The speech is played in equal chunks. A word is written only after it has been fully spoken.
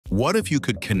What if you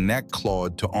could connect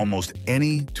Claude to almost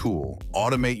any tool,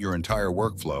 automate your entire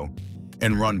workflow,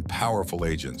 and run powerful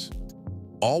agents,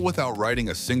 all without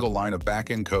writing a single line of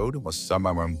backend code? Well,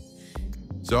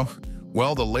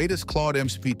 the latest Claude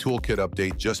MCP Toolkit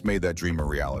update just made that dream a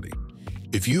reality.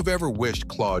 If you've ever wished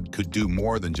Claude could do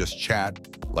more than just chat,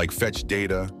 like fetch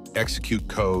data, execute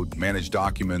code, manage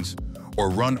documents, or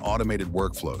run automated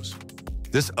workflows,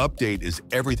 this update is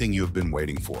everything you've been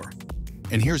waiting for.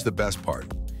 And here's the best part.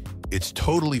 It's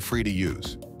totally free to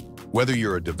use. Whether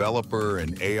you're a developer,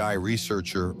 an AI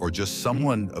researcher, or just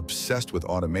someone obsessed with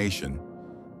automation,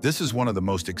 this is one of the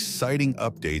most exciting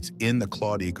updates in the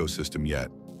Claude ecosystem yet.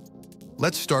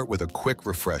 Let's start with a quick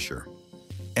refresher.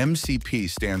 MCP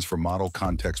stands for Model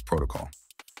Context Protocol.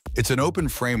 It's an open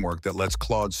framework that lets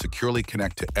Claude securely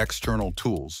connect to external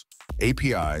tools,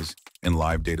 APIs, and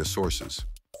live data sources.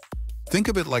 Think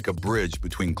of it like a bridge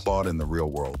between Claude and the real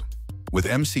world. With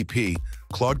MCP,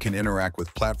 Claude can interact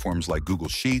with platforms like Google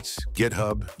Sheets,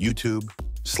 GitHub, YouTube,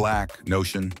 Slack,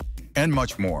 Notion, and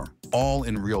much more, all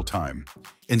in real time.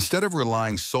 Instead of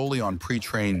relying solely on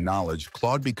pre-trained knowledge,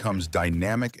 Claude becomes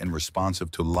dynamic and responsive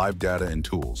to live data and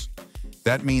tools.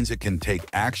 That means it can take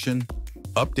action,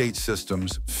 update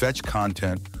systems, fetch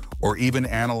content, or even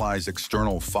analyze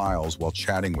external files while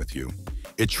chatting with you.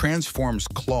 It transforms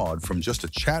Claude from just a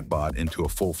chatbot into a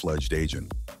full-fledged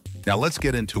agent. Now let's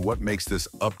get into what makes this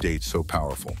update so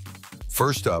powerful.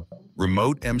 First up,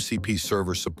 remote MCP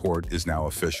server support is now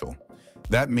official.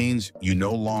 That means you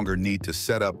no longer need to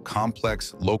set up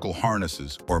complex local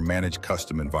harnesses or manage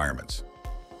custom environments.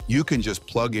 You can just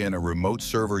plug in a remote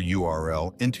server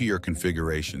URL into your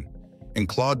configuration, and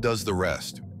Claude does the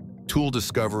rest: tool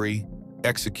discovery,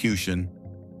 execution,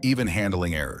 even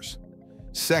handling errors.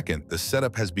 Second, the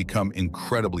setup has become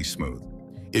incredibly smooth.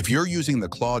 If you're using the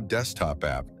Claude Desktop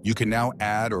app, you can now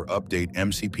add or update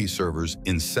MCP servers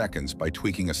in seconds by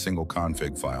tweaking a single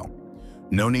config file.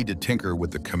 No need to tinker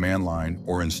with the command line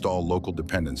or install local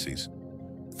dependencies.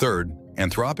 Third,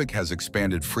 Anthropic has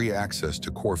expanded free access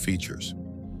to core features.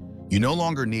 You no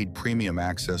longer need premium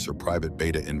access or private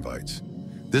beta invites.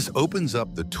 This opens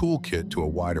up the toolkit to a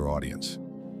wider audience.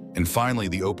 And finally,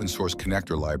 the open source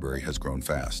connector library has grown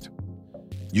fast.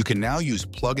 You can now use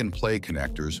plug-and-play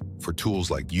connectors for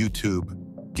tools like YouTube,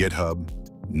 GitHub,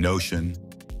 Notion,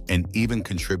 and even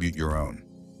contribute your own.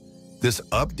 This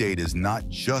update is not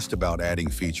just about adding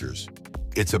features.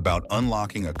 It's about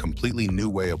unlocking a completely new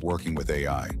way of working with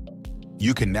AI.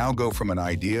 You can now go from an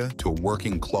idea to a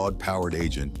working Claude-powered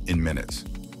agent in minutes.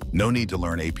 No need to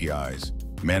learn APIs,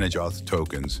 manage auth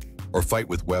tokens, or fight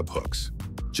with webhooks.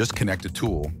 Just connect a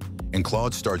tool, and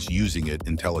Claude starts using it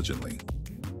intelligently.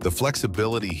 The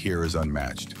flexibility here is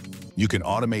unmatched. You can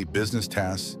automate business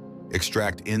tasks,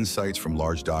 extract insights from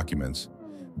large documents,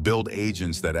 build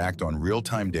agents that act on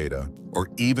real-time data, or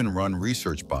even run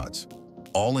research bots,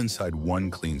 all inside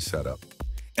one clean setup.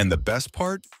 And the best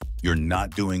part? You're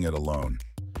not doing it alone.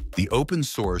 The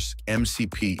open-source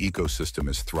MCP ecosystem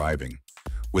is thriving,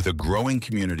 with a growing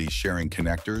community sharing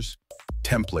connectors,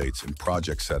 templates, and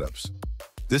project setups.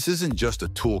 This isn't just a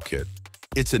toolkit.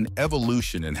 It's an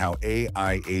evolution in how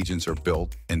AI agents are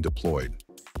built and deployed.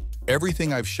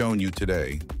 Everything I've shown you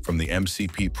today, from the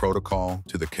MCP protocol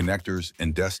to the connectors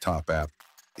and desktop app,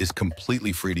 is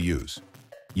completely free to use.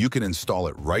 You can install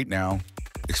it right now,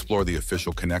 explore the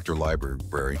official connector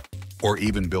library, or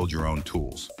even build your own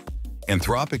tools.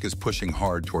 Anthropic is pushing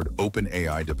hard toward open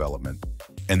AI development,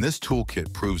 and this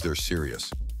toolkit proves they're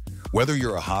serious. Whether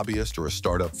you're a hobbyist or a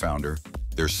startup founder,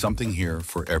 there's something here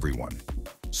for everyone.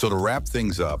 So to wrap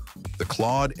things up, the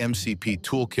Claude MCP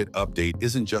Toolkit update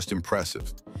isn't just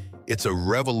impressive. It's a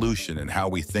revolution in how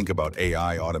we think about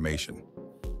AI automation.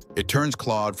 It turns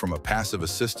Claude from a passive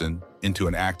assistant into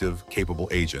an active, capable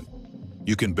agent.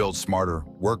 You can build smarter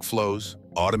workflows,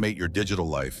 automate your digital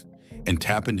life, and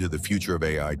tap into the future of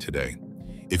AI today.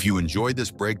 If you enjoyed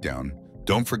this breakdown,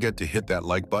 don't forget to hit that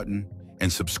like button and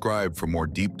subscribe for more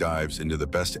deep dives into the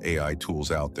best AI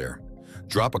tools out there.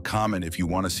 Drop a comment if you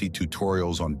want to see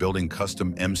tutorials on building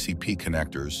custom MCP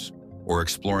connectors or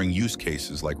exploring use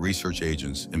cases like research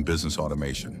agents and business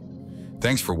automation.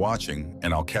 Thanks for watching,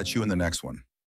 and I'll catch you in the next one.